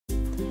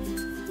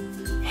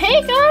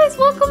Hey guys,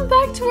 welcome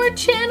back to our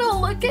channel.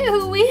 Look at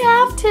who we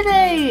have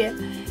today.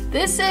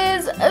 This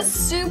is a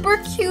super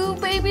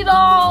cute baby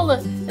doll.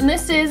 And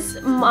this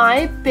is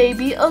my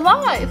baby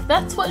alive.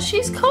 That's what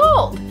she's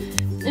called.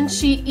 And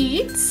she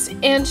eats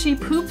and she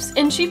poops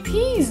and she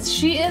pees.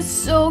 She is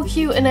so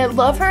cute and I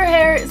love her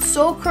hair. It's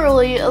so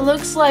curly. It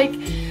looks like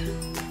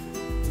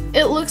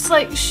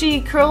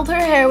she curled her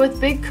hair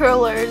with big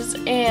curlers,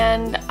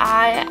 and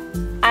I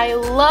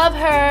love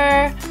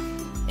her.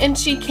 And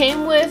she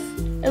came with,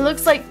 it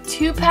looks like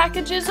 2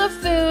 packages of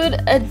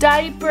food, a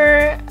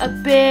diaper, a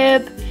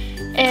bib,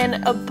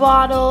 and a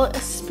bottle, a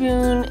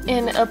spoon,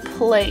 and a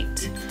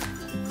plate.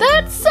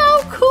 That's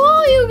so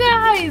cool, you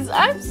guys!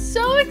 I'm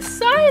so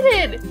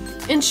excited!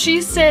 And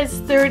she says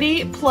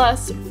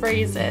 30+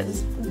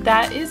 phrases.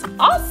 That is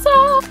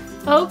awesome!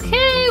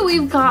 Okay,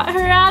 we've got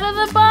her out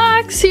of the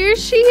box. Here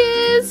she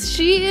is.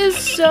 She is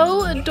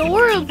so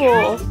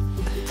adorable.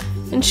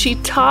 And she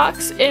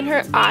talks and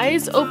her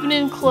eyes open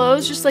and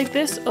close just like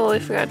this. Oh, I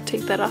forgot to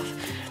take that off.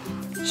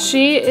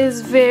 She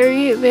is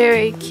very,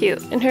 very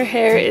cute. And her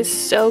hair is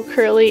so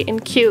curly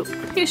and cute.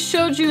 I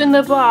showed you in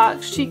the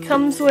box. She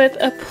comes with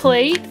a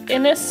plate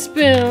and a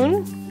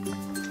spoon.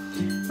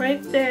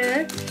 Right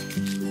there.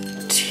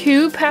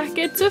 2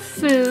 packets of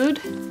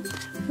food.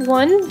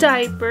 1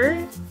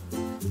 diaper.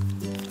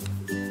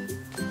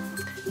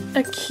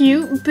 A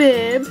cute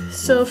bib,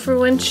 so for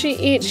when she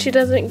eats she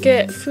doesn't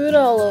get food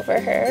all over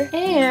her,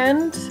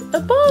 and a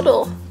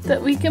bottle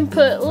that we can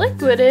put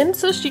liquid in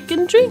so she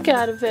can drink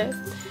out of it.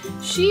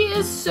 She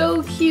is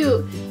so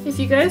cute. If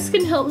you guys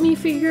can help me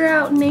figure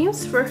out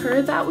names for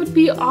her, that would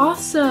be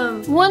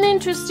awesome. One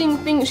interesting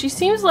thing, she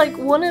seems like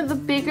one of the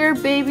bigger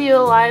baby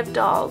alive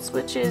dolls,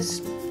 which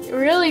is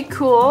really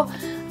cool.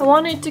 I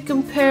wanted to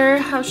compare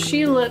how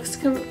she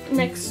looks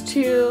next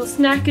to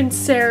Snackin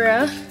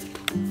Sara.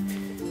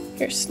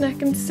 Here's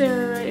Snackin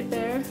Sara right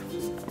there.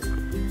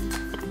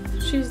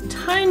 She's a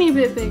tiny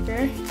bit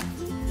bigger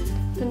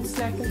than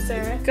Snackin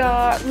Sara.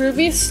 Got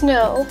Ruby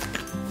Snow,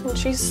 and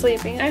she's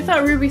sleeping. I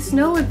thought Ruby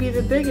Snow would be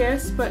the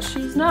biggest, but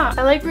she's not.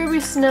 I like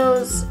Ruby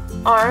Snow's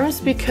arms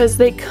because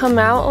they come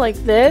out like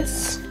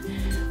this,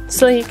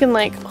 so you can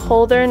like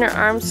hold her and her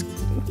arms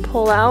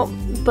pull out,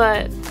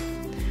 but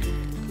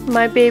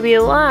my baby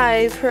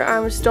alive, her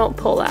arms don't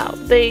pull out.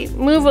 They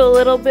move a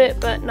little bit,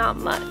 but not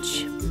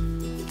much.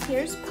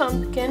 Here's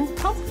Pumpkin.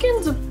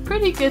 Pumpkin's a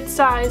pretty good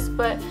size,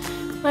 but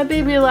my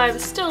baby alive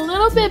is still a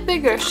little bit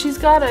bigger. She's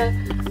got a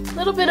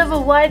little bit of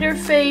a wider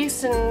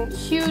face and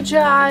huge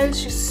eyes.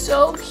 She's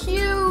so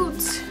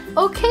cute.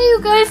 Okay, you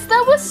guys,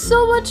 that was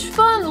so much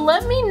fun.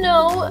 Let me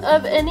know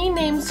of any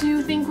names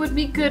you think would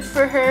be good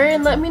for her,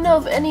 and let me know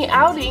of any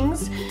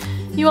outings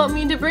you want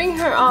me to bring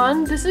her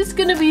on. This is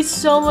gonna be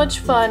so much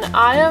fun.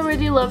 I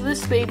already love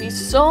this baby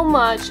so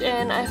much,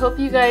 and I hope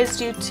you guys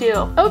do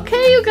too.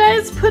 Okay, you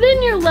guys, put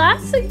in your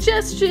last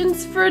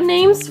suggestions for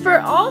names for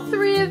all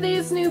 3 of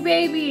these new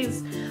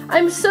babies.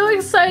 I'm so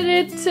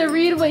excited to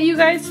read what you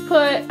guys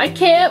put. I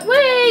can't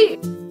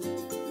wait!